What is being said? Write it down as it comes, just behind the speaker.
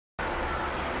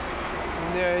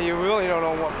Yeah, you really don't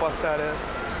know what bus that is.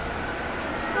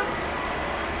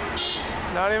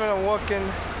 Not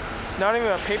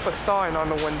even a paper sign on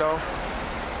the window.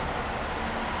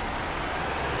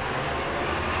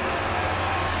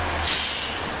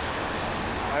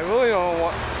 I really don't know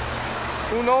what.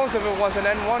 Who knows if it was an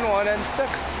N1 or an N6?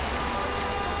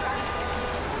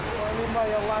 What I mean by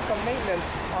a lack of maintenance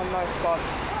on night bus.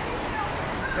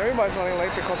 Everybody's running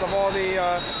late because of all the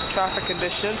traffic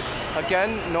conditions.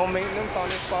 Again, no maintenance on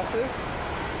these buses.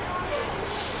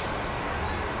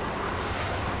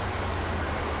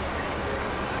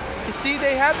 You see,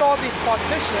 they have all these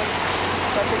partitions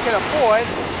that they can afford,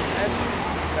 and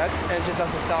that engine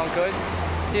doesn't sound good.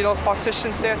 See those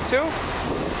partitions there too?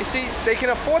 You see, they can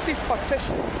afford these partitions,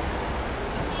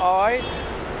 all right,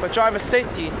 for driver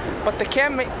safety, but they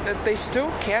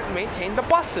still can't maintain the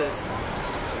buses.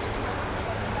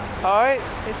 All right,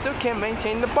 they still can't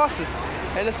maintain the buses,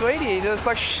 and this radiator is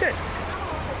like shit.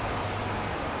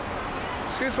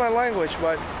 Excuse my language,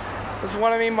 but this is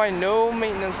what I mean by no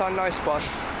maintenance on nice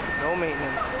bus. No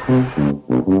maintenance.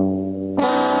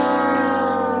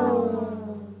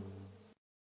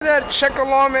 That check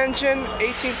alarm engine,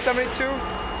 1872.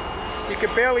 You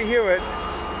can barely hear it,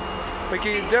 but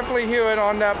you can definitely hear it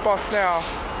on that bus now.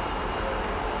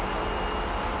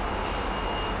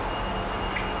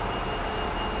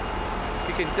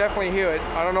 You can definitely hear it.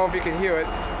 I don't know if you can hear it.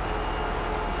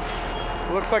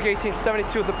 It looks like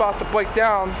 1872 is about to break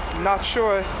down. I'm not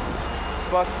sure,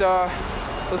 but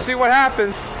let's see what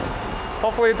happens.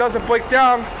 Hopefully it doesn't break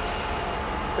down,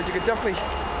 but you can definitely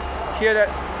hear that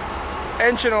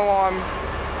engine alarm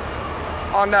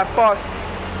on that bus.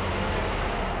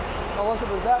 Unless it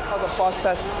was that other bus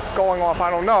that's going off, I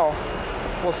don't know.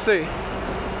 We'll see.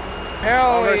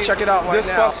 Apparently, I'm gonna check it out right now. This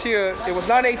bus here, it was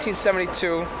not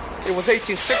 1872. It was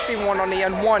 1861 on the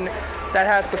N1 that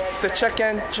had the check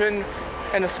engine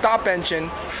and the stop engine.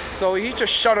 So he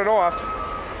just shut it off.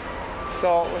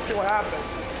 So let's see what happens.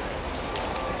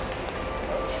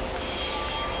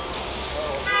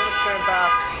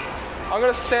 I'm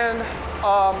gonna stand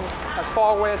as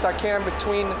far away as I can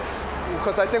between,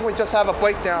 because I think we just have a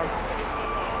breakdown.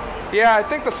 Yeah, I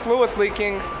think the fluid is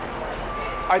leaking.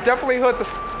 I definitely heard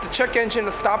the check engine,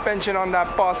 the stop engine on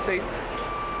that bus.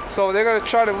 So they're gonna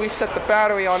try to reset the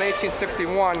battery on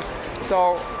 1861.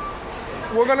 So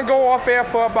we're gonna go off air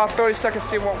for about 30 seconds,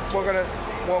 see what we're gonna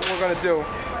do.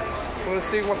 We're gonna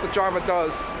see what the driver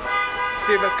does.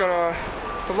 See if it's gonna.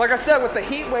 Because like I said, with the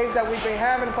heat wave that we've been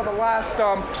having for the last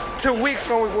 2 weeks,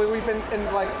 when we've been in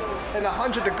the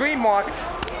 100-degree mark,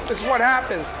 this is what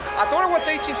happens. I thought it was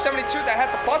 1872 that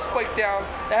had the bus breakdown,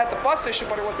 that had the bus issue,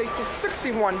 but it was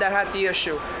 1861 that had the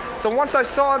issue. So once I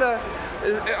saw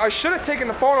I should have taken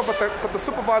the photo, but the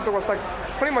supervisor was like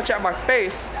pretty much at my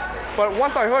face. But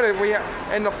once I heard it,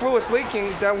 and the fluid's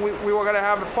leaking, then we were gonna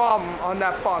have a problem on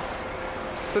that bus.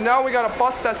 So now we got a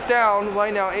bus that's down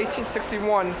right now,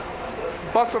 1861.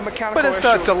 Bus with mechanical issue.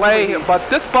 But it's a delay, but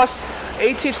this bus,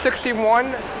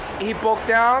 1861, he broke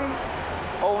down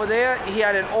over there. He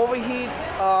had an overheat.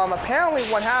 Apparently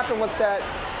what happened was that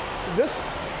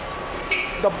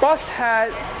the bus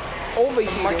had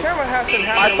overheated. My camera has been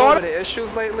having a lot of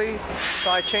issues lately, so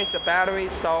I changed the battery.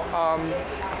 So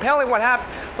apparently what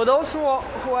happened, for those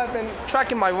who have been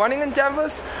tracking my running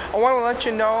endeavors, I want to let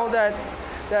you know that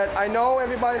I know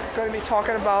everybody's going to be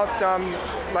talking about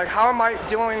like how am I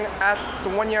doing at the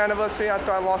 1-year anniversary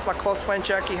after I lost my close friend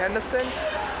Jackie Henderson.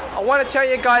 I want to tell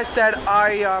you guys that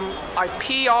I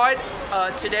PR'd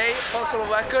today, personal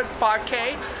record,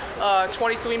 5K,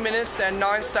 23 minutes and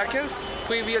 9 seconds,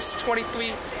 previous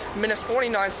 23 minutes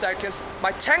 49 seconds.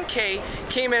 My 10K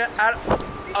came in at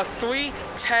a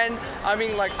 3:10. I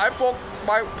mean, like, I broke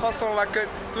my personal record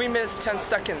 3 minutes 10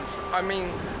 seconds. I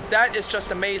mean, that is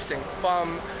just amazing.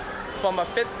 From a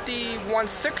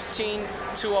 51:16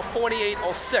 to a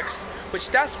 48:06, which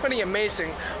that's pretty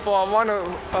amazing for a runner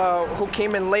who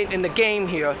came in late in the game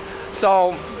here.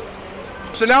 So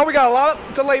now we got a lot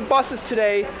of delayed buses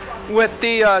today with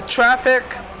the traffic,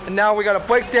 and now we got a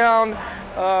breakdown.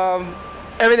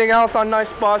 Everything else on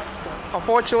nice bus.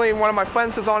 Unfortunately, one of my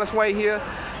friends is on his way here.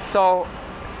 So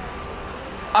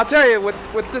I'll tell you,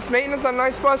 with this maintenance on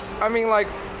nice bus, I mean, like,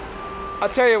 I'll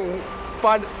tell you,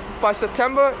 by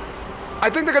September, I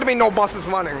think there are gonna be no buses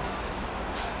running.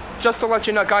 Just to let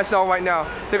you know, guys know right now,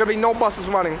 there are gonna be no buses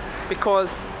running because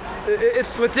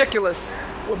it's ridiculous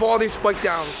with all these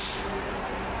breakdowns.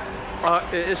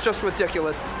 It's just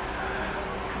ridiculous.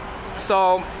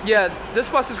 So yeah, this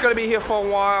bus is gonna be here for a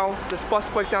while. This bus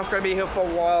breakdown is gonna be here for a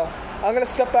while. I'm gonna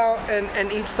step out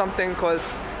and eat something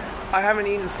because I haven't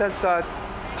eaten since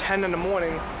 10 in the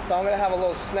morning. So I'm gonna have a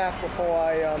little snack before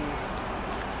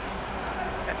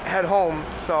head home,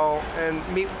 so, and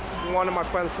meet one of my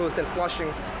friends who is in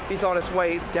Flushing. He's on his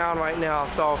way down right now.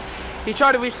 So he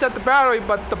tried to reset the battery,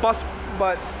 but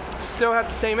still had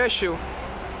the same issue.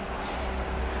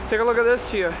 Take a look at this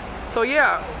here. So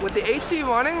yeah, with the AC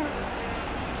running,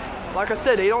 like I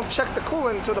said, they don't check the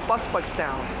coolant until the bus breaks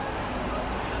down.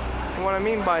 And what I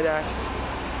mean by that.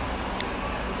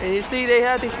 And you see they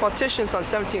had these partitions on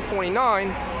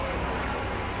 1749,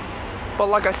 but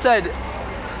like I said,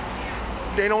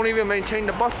 they don't even maintain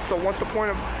the buses, so what's the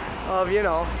point of you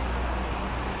know,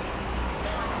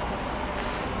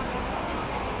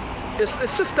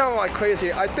 it's just done like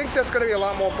crazy. I think there's going to be a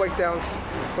lot more breakdowns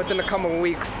within the coming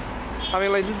weeks. I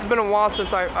mean, like, this has been a while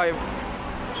since I've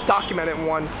documented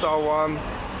one, so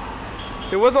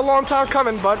it was a long time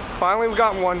coming, but finally we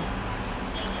got one.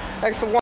 Thanks for watching.